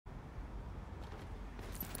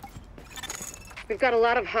We've got a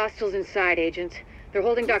lot of hostiles inside, Agent. They're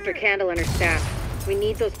holding Dr. Candle and her staff. We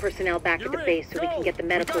need those personnel back at the base so we can get the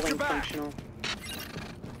medical wing functional.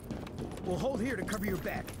 We'll hold here to cover your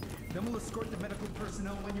back. Then we'll escort the medical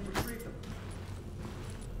personnel when you retrieve them.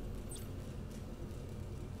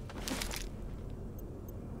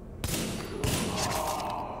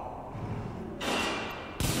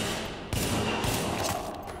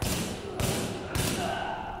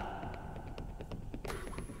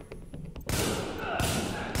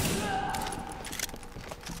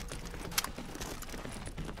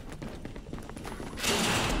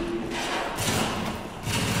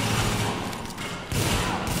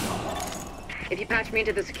 If you patch me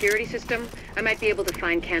into the security system, I might be able to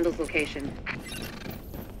find Candle's location.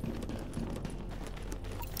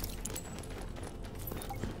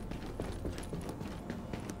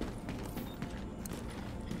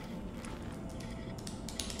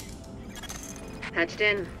 Patched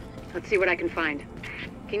in. Let's see what I can find.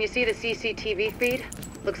 Can you see the CCTV feed?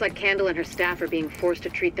 Looks like Candle and her staff are being forced to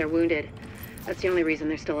treat their wounded. That's the only reason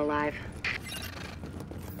they're still alive.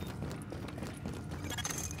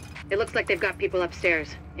 It looks like they've got people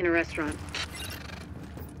upstairs, in a restaurant.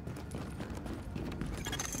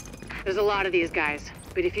 There's a lot of these guys,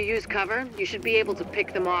 but if you use cover, you should be able to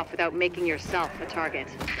pick them off without making yourself a target.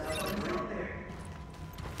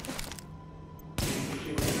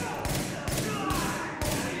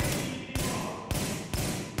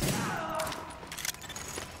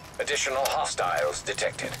 Additional hostiles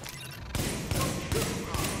detected.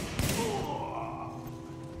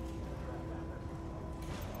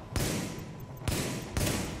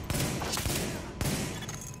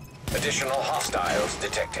 Additional hostiles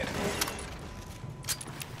detected.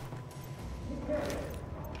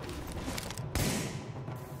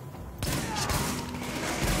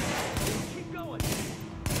 Keep going.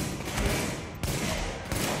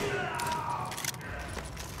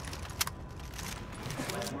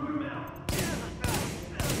 Let's root him out.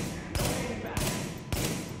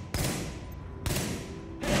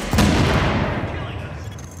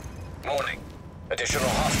 Warning. Additional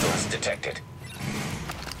hostiles detected.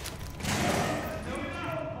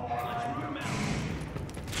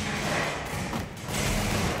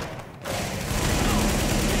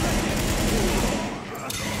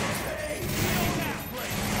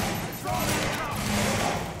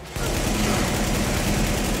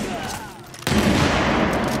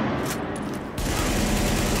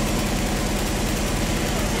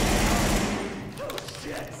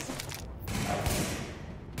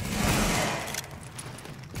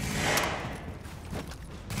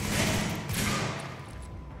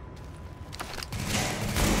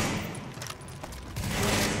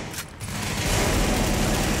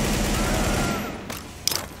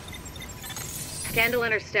 Candle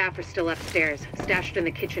and her staff are still upstairs, stashed in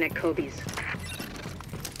the kitchen at Kobe's.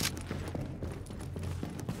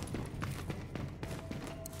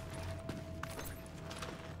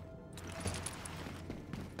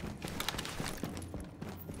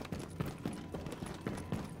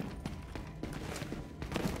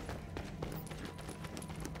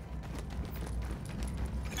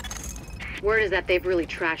 Word is that they've really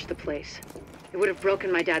trashed the place. It would have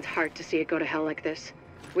broken my dad's heart to see it go to hell like this.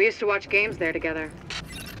 We used to watch games there together.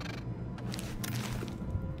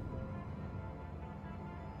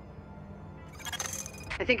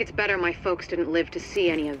 I think it's better my folks didn't live to see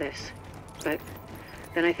any of this. But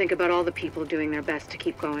then I think about all the people doing their best to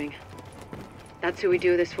keep going. That's who we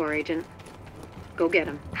do this for, Agent. Go get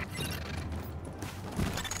them.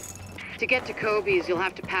 To get to Kobe's, you'll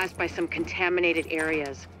have to pass by some contaminated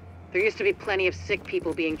areas. There used to be plenty of sick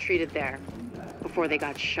people being treated there before they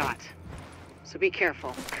got shot. So be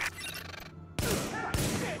careful.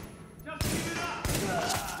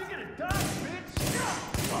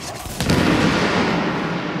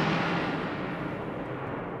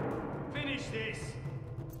 Finish this.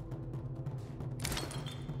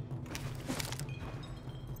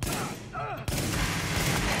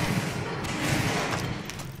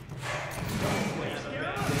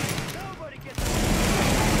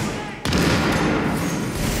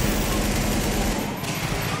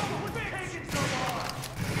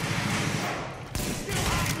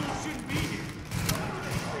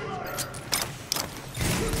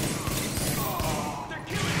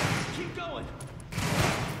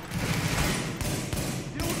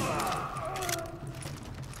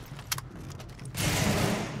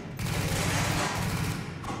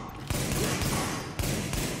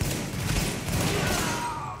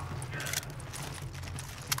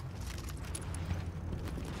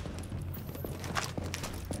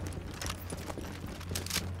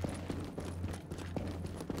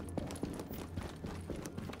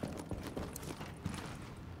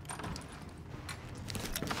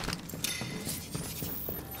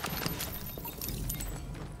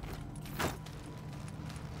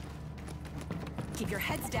 your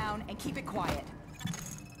heads down and keep it quiet.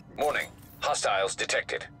 Warning. Hostiles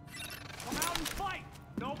detected. Come out and fight!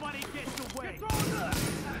 Nobody gets away!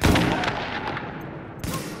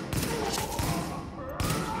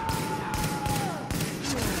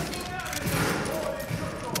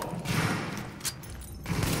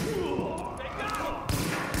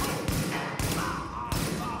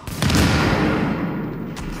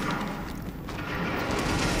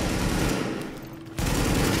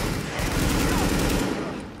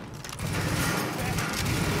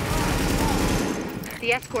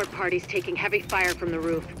 The escort party's taking heavy fire from the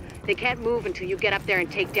roof. They can't move until you get up there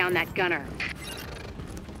and take down that gunner.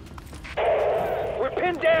 We're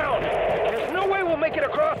pinned down! There's no way we'll make it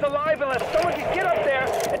across alive unless someone can get up there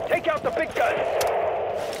and take out the big guns!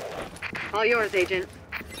 All yours, Agent.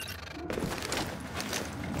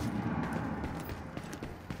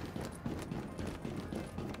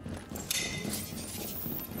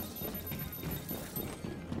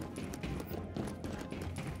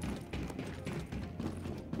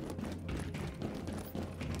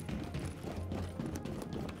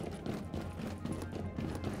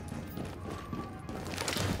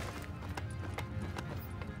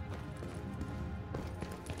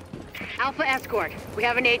 Alpha Escort, we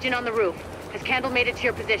have an agent on the roof. Has Candle made it to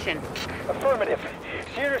your position? Affirmative.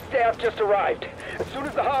 She and her staff just arrived. As soon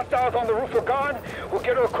as the hostiles on the roof are gone, we'll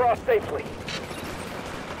get her across safely.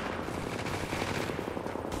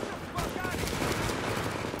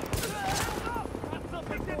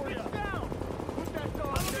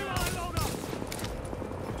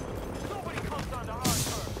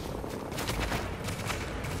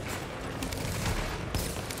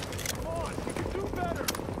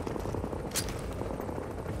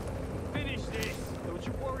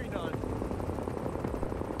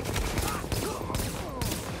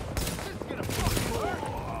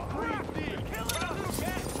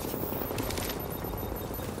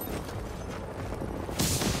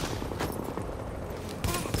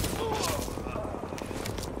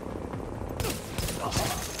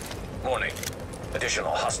 Warning.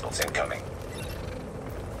 Additional hostiles incoming.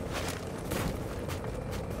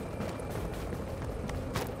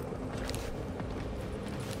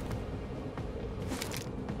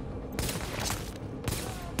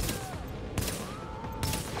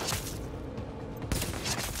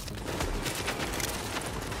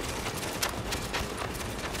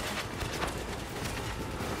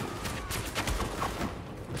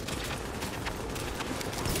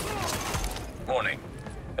 Warning.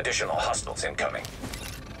 Additional hostiles incoming.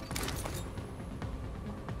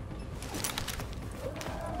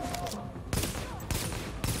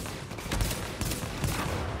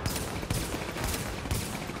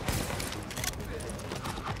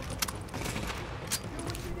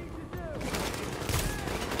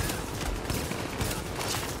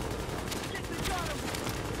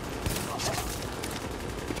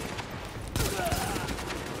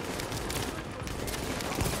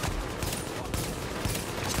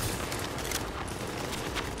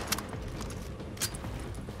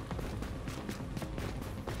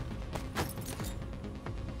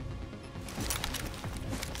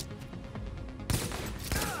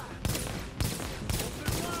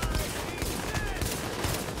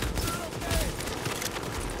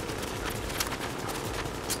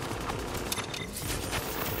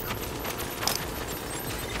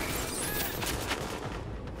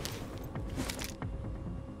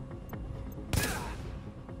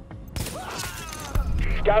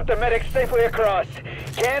 Got the medics safely across.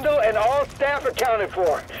 Candle and all staff accounted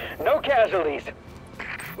for. No casualties.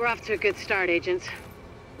 We're off to a good start, agents.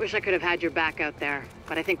 Wish I could have had your back out there,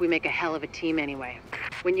 but I think we make a hell of a team anyway.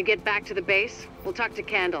 When you get back to the base, we'll talk to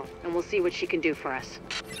Candle, and we'll see what she can do for us.